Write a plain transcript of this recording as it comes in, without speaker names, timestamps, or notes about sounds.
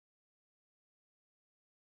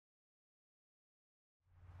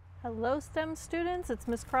Hello STEM students, it's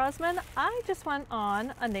Miss Crosman. I just went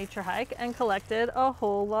on a nature hike and collected a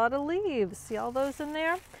whole lot of leaves. See all those in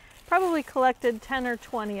there? Probably collected 10 or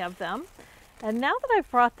 20 of them. And now that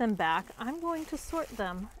I've brought them back, I'm going to sort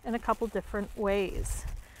them in a couple different ways.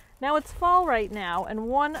 Now it's fall right now, and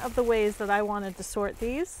one of the ways that I wanted to sort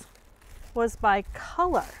these was by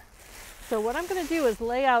color. So what I'm going to do is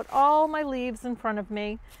lay out all my leaves in front of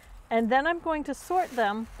me, and then I'm going to sort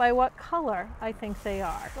them by what color I think they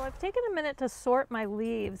are. So I've taken a minute to sort my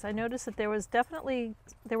leaves. I noticed that there were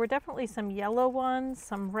definitely some yellow ones,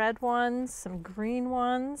 some red ones, some green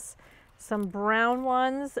ones, some brown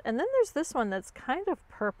ones, and then there's this one that's kind of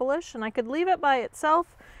purplish, and I could leave it by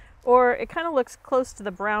itself, or it kind of looks close to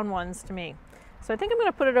the brown ones to me. So I think I'm going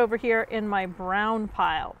to put it over here in my brown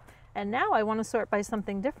pile. And now I want to sort by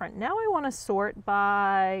something different. Now I want to sort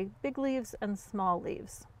by big leaves and small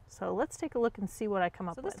leaves. So let's take a look and see what I come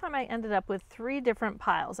up with. So this time I ended up with 3 different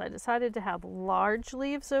piles. I decided to have large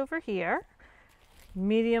leaves over here,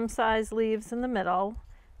 medium-sized leaves in the middle,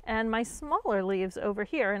 and my smaller leaves over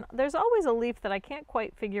here. And there's always a leaf that I can't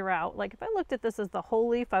quite figure out. Like if I looked at this as the whole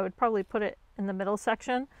leaf, I would probably put it in the middle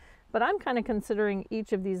section, but I'm kind of considering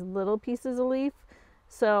each of these little pieces of leaf.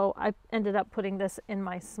 So I ended up putting this in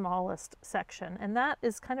my smallest section, and that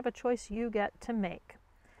is kind of a choice you get to make.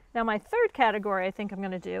 Now my third category I think I'm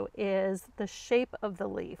going to do is the shape of the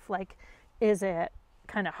leaf. Like, is it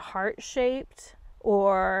kind of heart-shaped,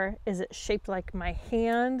 or is it shaped like my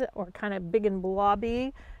hand, or kind of big and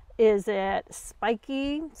blobby? Is it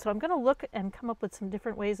spiky? So I'm going to look and come up with some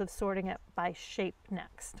different ways of sorting it by shape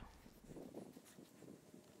next.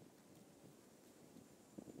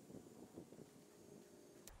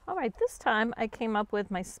 All right, this time I came up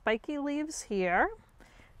with my spiky leaves here.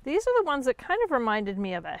 These are the ones that kind of reminded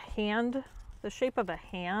me of a hand, the shape of a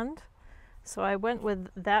hand. So I went with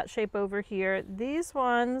that shape over here. These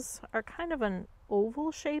ones are kind of an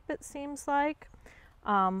oval shape, it seems like,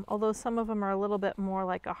 although some of them are a little bit more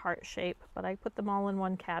like a heart shape, but I put them all in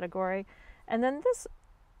one category. And then this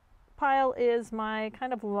pile is my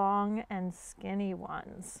kind of long and skinny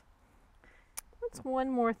ones. What's one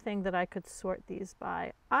more thing that I could sort these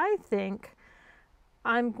by? I think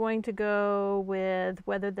I'm going to go with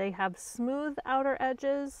whether they have smooth outer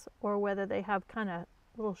edges or whether they have kind of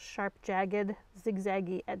little sharp, jagged,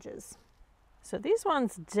 zigzaggy edges. So these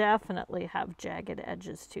ones definitely have jagged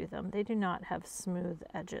edges to them. They do not have smooth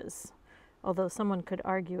edges. Although someone could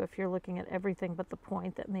argue, if you're looking at everything but the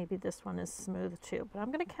point, that maybe this one is smooth too. But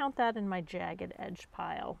I'm going to count that in my jagged edge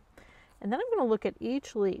pile. And then I'm going to look at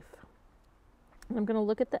each leaf. And I'm going to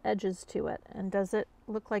look at the edges to it. And does it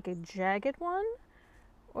look like a jagged one,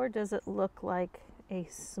 or does it look like a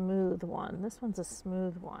smooth one? This one's a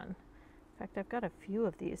smooth one. In fact, I've got a few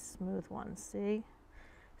of these smooth ones, see?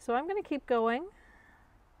 So I'm going to keep going,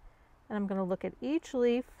 and I'm going to look at each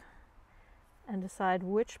leaf and decide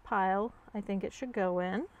which pile I think it should go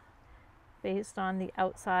in based on the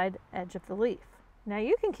outside edge of the leaf. Now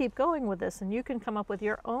you can keep going with this, and you can come up with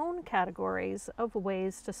your own categories of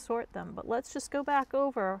ways to sort them, but let's just go back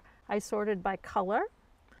over. I sorted by color.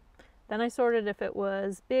 Then I sorted if it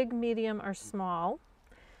was big, medium, or small.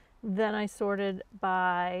 Then I sorted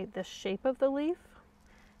by the shape of the leaf.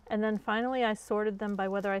 And then finally I sorted them by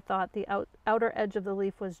whether I thought the outer edge of the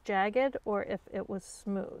leaf was jagged or if it was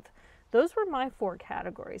smooth. Those were my 4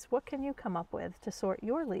 categories. What can you come up with to sort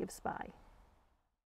your leaves by?